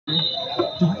I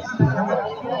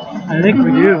think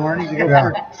we do. Marty, to go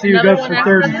for, see who goes for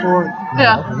third and fourth.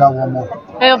 Yeah. We got one more.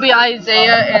 It'll be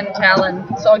Isaiah and Talon,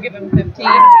 so I'll give him 15.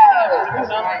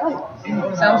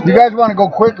 Sounds You good. guys want to go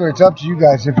quicker? It's up to you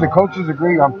guys. If the coaches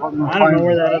agree, I'm putting. I don't know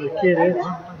where that other kid is.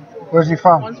 Where's he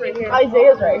from? Right here.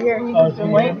 Isaiah's right here. He's just been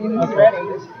waiting. He's ready.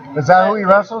 Is that who he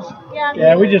wrestles?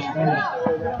 Yeah, we just finished.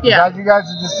 Yeah. Is that you guys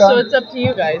are just done? So it's up to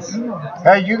you guys.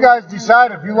 Hey, you guys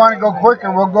decide. If you want to go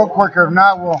quicker, we'll go quicker. If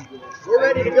not, we'll. We're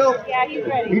ready to go. Yeah, he's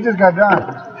ready. He just got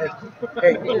done.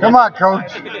 Hey, Come on,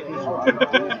 coach.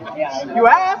 you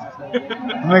asked.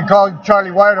 Let me call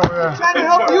Charlie White over there. Trying to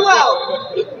help you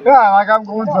out. Yeah, like I'm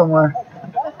going somewhere.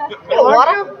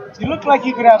 Water? You look like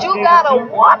you could have. You got a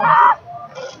water.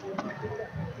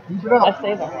 Keep it up. I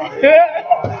say that.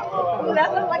 That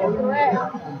looks like a threat.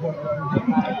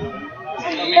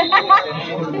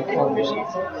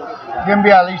 It's gonna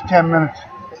be at least 10 minutes.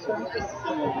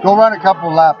 Go run a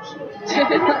couple laps.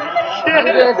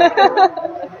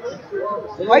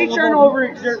 Why are you trying to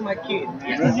overexert my kid?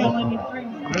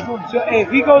 So, hey, if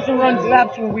he goes and runs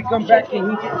laps when we come back, can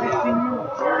he get 15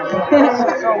 minutes?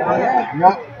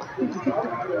 Yeah.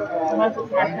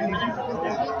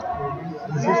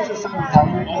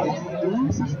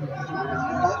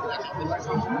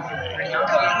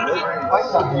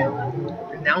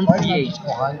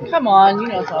 Come on, you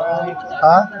know it's alright.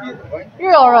 Huh?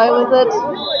 You're alright with it.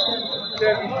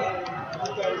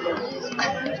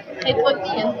 Hey, plug me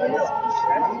in, please.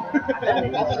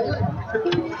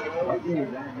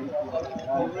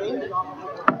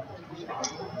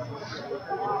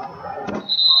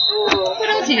 What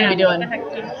else are you gonna be doing?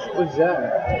 What's that?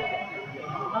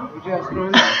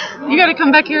 You gotta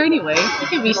come back here anyway. You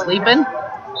could be sleeping.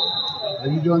 Are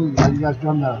you guys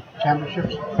doing the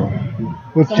championships?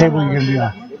 Which table are you gonna be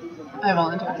on? I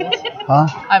volunteered this. Huh?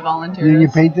 I volunteered You this.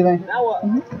 get paid today?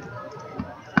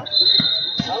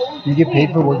 You get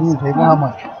paid for working the table? How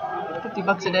much?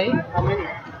 $50 a day.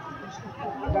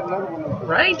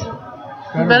 Right?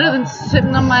 Better than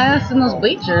sitting on my ass in those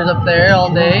bleachers up there all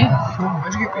day.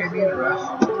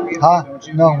 Huh?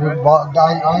 No,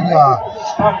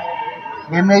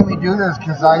 they made me do this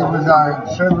because I was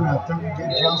serving a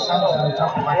 30-day jail sentence and they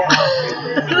took my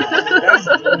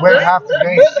wait half the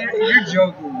day. You're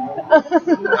joking. That's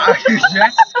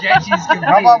sketchy as can be.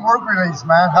 How about work release,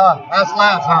 man? Huh? That's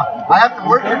last, huh? I have to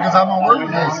work here because I'm on work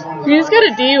release. He just got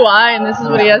a DUI and this is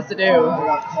what he has to do.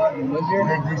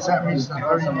 They sent me to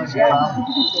 30 days of time.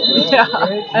 Yeah,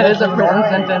 that is a prison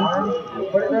sentence.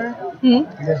 Hmm?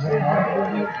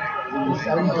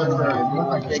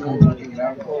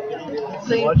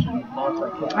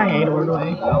 I hate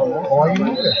Ordway. Why you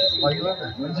live there? Why you live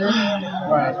there?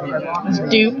 I was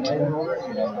duped. I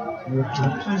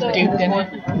was duped in it.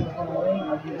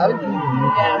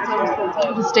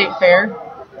 The state fair.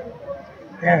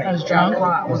 I was drunk.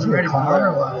 Was he ready for it?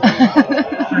 Was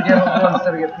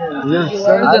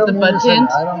it the bud tint?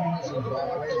 I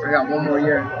got one more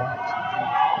year.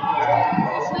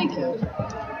 Thank you.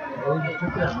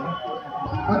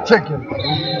 What ticket? I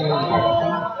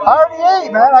already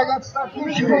ate, man. I got stuck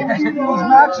here shooting these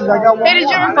matches. I got one. Hey, did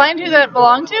you ever find who that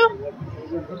belonged to?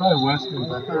 Probably Weston's.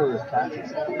 I thought it was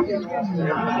Texas.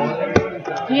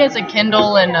 He has a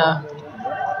Kindle and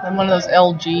one of those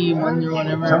LG ones or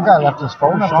whatever. Some guy left his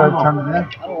phone up there and turned it in.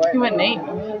 He went and ate.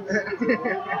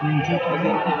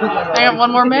 I got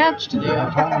one more match to do.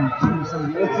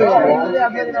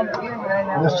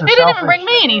 Mr. They didn't even bring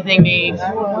me anything to eat.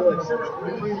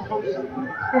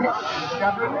 We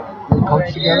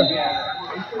coach together.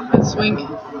 That's sweet.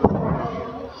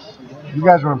 You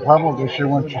guys were in Pueblo this year,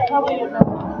 weren't you?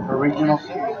 For regionals?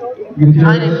 I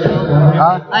didn't go.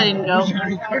 Huh? I didn't go.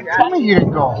 Tell me you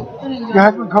didn't go. Your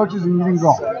husband coaches and you didn't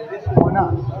go. Why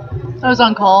not? I was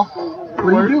on call.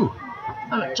 What do you do?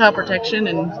 I'm at Child Protection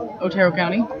in Otero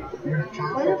County.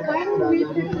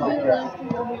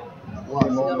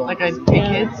 Like I take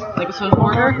kids, like a social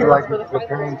worker. Like the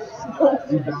parents.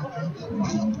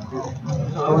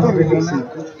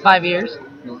 5 years.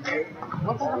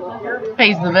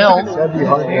 Pays the bills. That'd be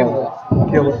hard to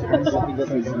kill.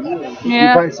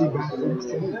 Yeah. You see bad things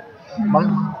too.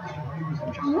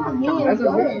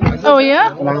 Oh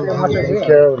yeah? And I take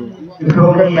care of them.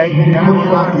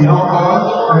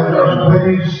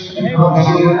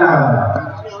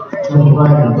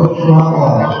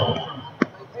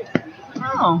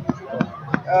 Oh.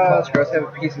 That's gross. I have a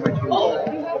piece of my tooth.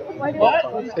 What?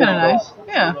 That's kind of nice.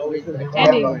 Yeah.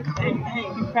 Andy,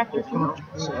 you cracked your tooth?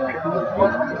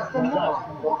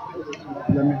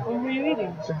 When were you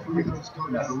eating?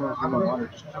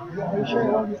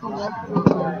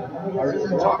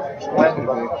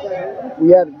 We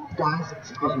had Guys,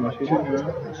 excuse me. You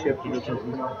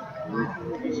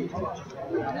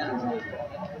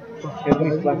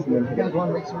guys want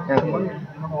to make some money?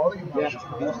 Yeah.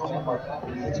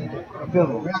 I feel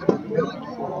it.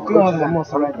 I'm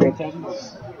also right there.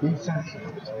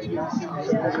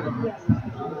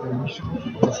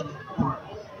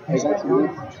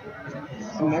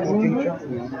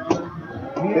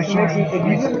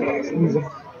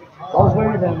 I was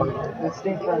worried about the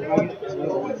stink right.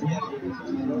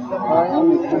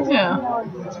 Yeah.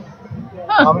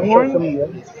 Huh. Huh.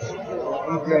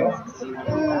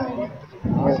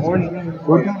 Orange.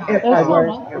 We're doing a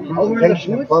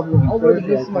presentation of public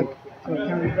affairs, I think.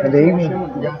 And they even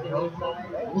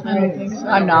I don't think so.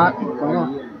 I'm not.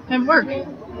 I work.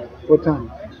 what time?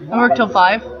 I work till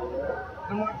 5.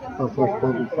 Oh, first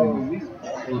public affairs.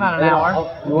 About an hour.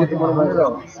 I work in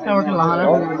Lahana.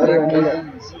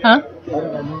 Huh?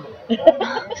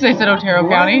 Because I said Otero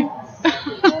County.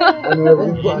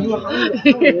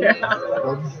 Yeah.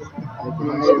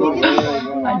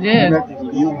 I did.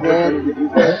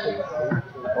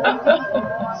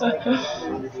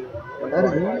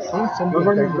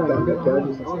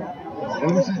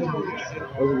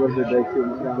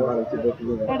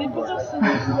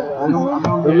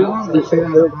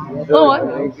 Oh, what?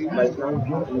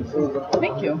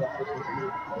 Thank you.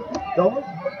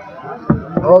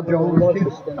 Oh, Joe,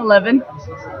 11.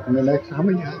 and the next, how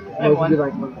many? I have one.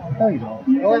 No, you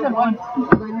don't. I have one.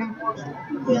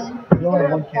 You only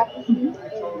have one cat.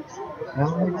 How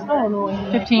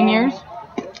many? 15 years.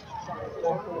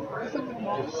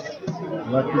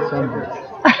 Lucky somebody.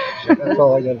 That's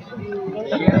all I gotta say.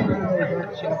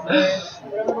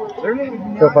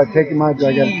 So if I take him out, do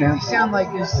I get a chance? Sound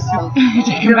like this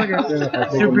Yeah,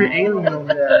 super alien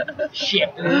over there.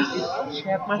 Shit.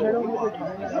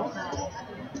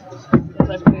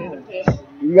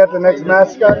 You got the next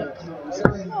mascot?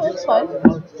 That's fine.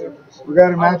 We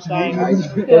got a match in 8 minutes.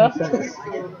 Yeah.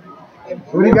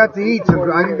 What do you got to eat?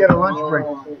 So I didn't get a lunch break.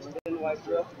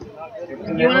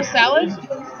 You want a salad?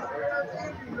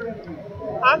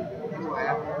 Huh?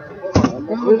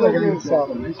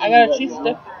 I got a cheese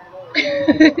stick.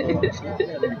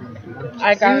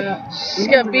 I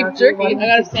got beef jerky. I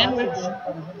got a sandwich.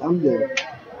 I'm good.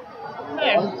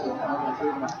 There.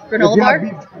 Granola bar?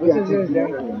 Yeah.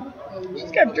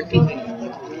 She's got jerky.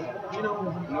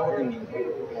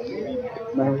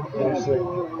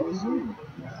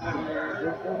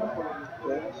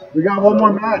 We got one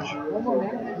more match.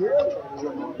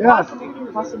 Yeah.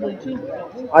 Possibly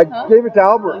 2. I gave it to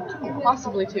Albert.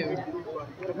 Possibly 2.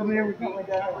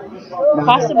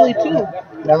 Possibly 2.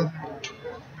 No.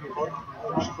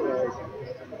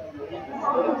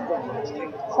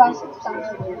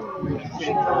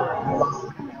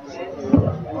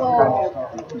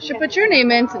 You should put your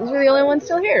name in since you're the only one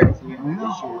still here.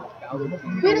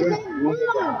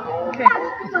 Okay.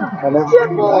 I'll never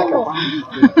bring you back.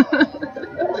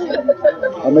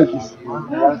 I'll make you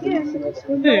smile.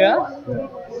 Yeah.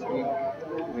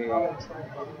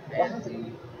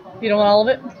 You don't want all of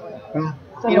it? Huh?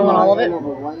 You don't want all of it?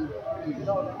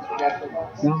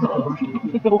 No.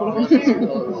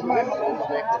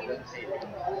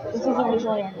 This is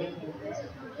originally our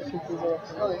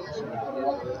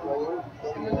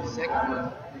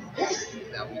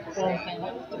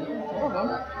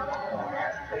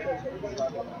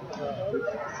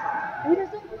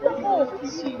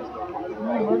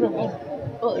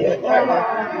Oh,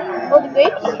 the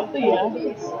dates? Yeah.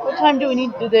 What time do we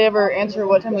need? Did they ever answer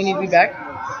what time we need to be back?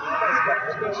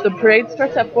 The parade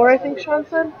starts at 4, I think Sean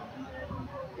said.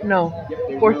 No,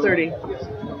 4:30.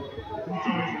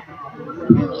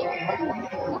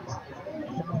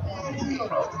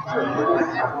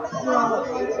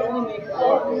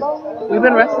 We've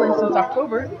been wrestling since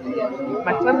October.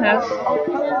 My son has.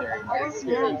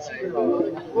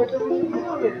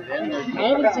 I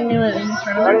haven't seen you in any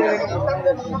tournaments.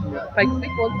 Like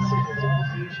big ones.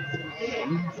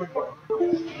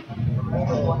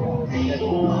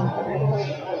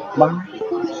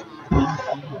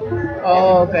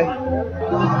 Oh, okay.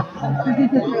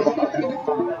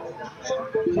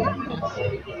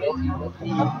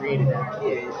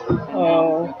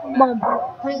 Oh. Mom.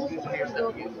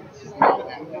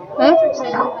 Huh?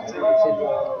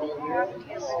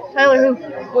 Tyler, who?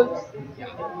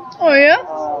 Oh, yeah?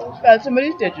 Got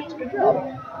somebody's digits. Good job.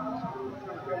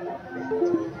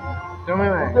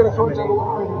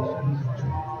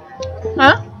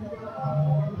 Huh?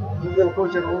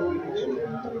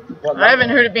 I haven't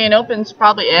heard it being open. It's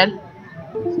probably Ed.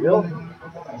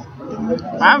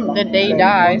 The day he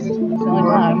dies. It's the only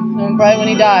time. And probably when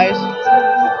he dies.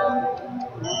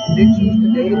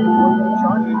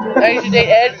 I used to date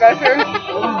Ed Rusher.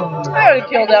 I would have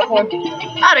killed that boy.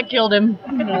 I'd have killed him.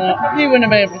 He wouldn't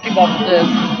have been able to keep up with this.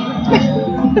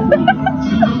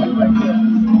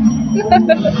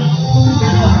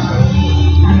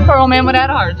 Poor old man would have had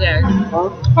a heart attack.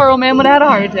 Poor old man would have had a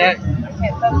heart attack. I'm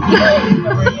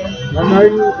not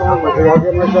even calling because I'll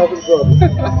get myself in trouble.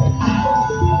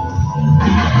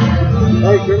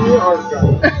 Hey, give me a heart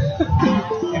attack.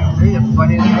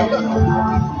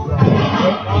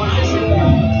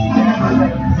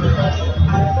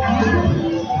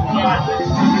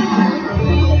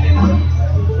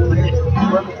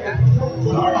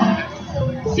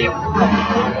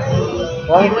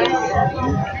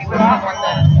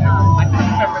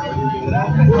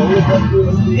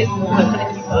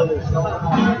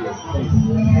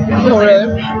 Oh,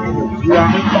 really?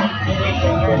 Yeah.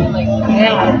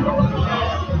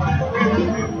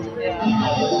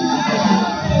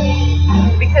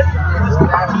 Because,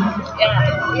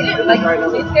 yeah, he didn't like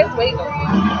these guys wait.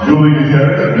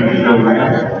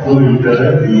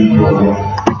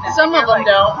 Some of them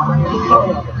don't.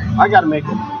 I gotta make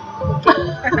it.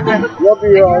 What'll be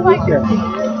your weekend?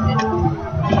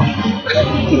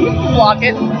 Block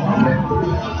it.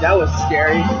 That was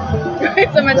scary.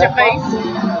 Some at your face.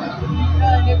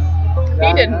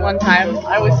 He didn't one time.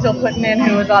 I was still putting in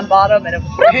who was on bottom, and it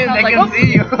was They like, can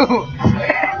see you.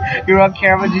 You're on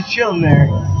camera just chilling there.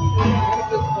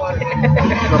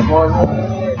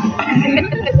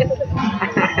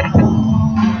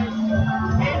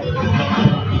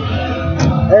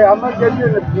 Hey, I'm not getting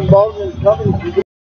involved in companies.